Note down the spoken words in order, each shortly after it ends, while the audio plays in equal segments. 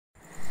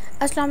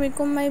Assalamu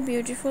alaikum my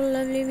beautiful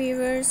lovely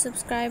viewers,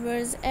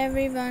 subscribers,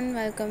 everyone.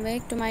 Welcome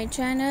back to my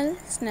channel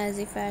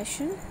Snazzy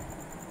Fashion.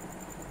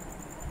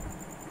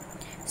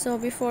 So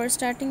before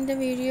starting the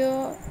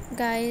video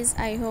guys,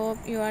 I hope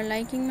you are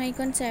liking my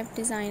concept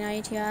design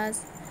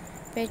ideas,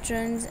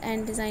 patterns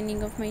and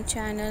designing of my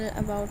channel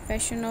about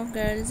fashion of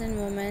girls and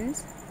women.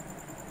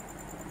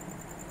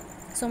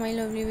 So my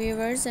lovely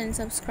viewers and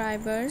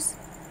subscribers,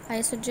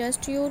 I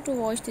suggest you to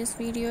watch this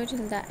video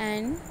till the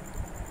end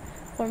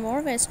for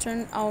more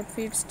western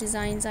outfits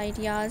designs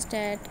ideas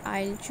that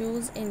I'll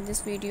choose in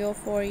this video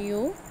for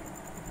you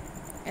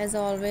as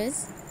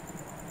always.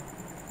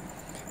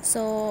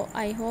 So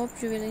I hope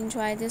you will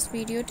enjoy this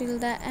video till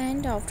the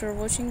end after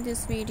watching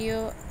this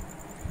video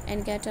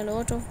and get a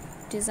lot of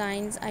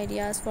designs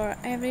ideas for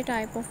every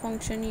type of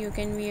function you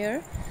can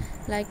wear,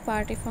 like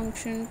party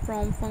function,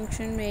 prom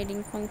function,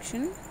 wedding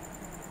function.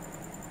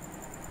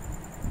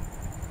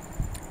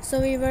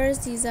 So viewers,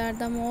 these are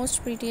the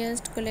most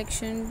prettiest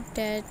collection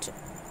that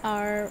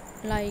are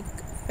like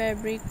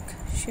fabric,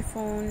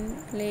 chiffon,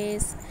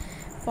 lace,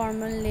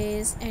 formal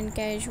lace and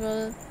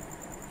casual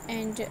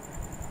and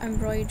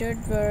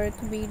embroidered work,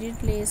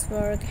 beaded lace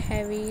work,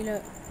 heavy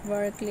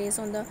work lace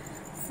on the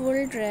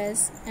full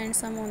dress and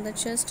some on the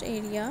chest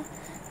area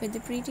with the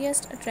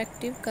prettiest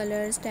attractive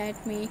colors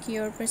that make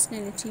your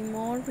personality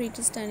more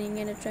pretty, stunning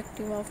and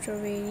attractive after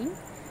wearing.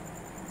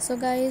 So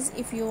guys,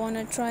 if you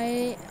wanna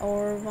try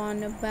or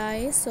wanna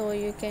buy, so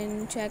you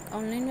can check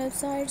online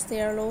websites.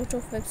 There are a lot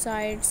of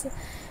websites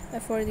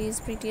for these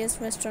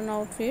prettiest western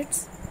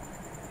outfits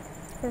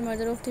for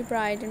mother of the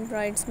bride and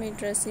bridesmaid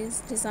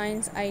dresses,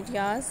 designs,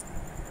 ideas.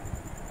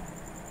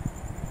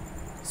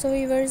 So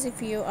viewers,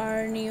 if you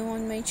are new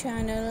on my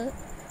channel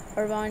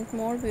or want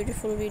more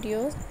beautiful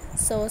videos,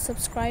 so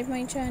subscribe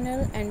my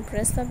channel and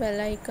press the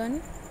bell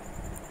icon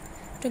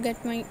to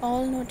get my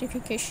all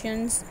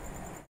notifications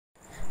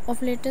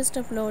of latest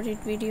uploaded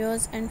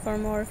videos, and for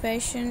more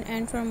fashion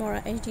and for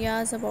more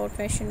ideas about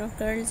fashion of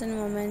girls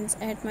and women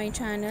at my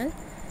channel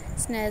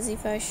Snazzy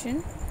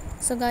Fashion.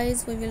 So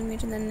guys, we will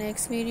meet in the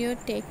next video.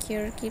 Take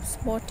care, keep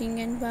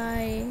sporting and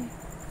bye.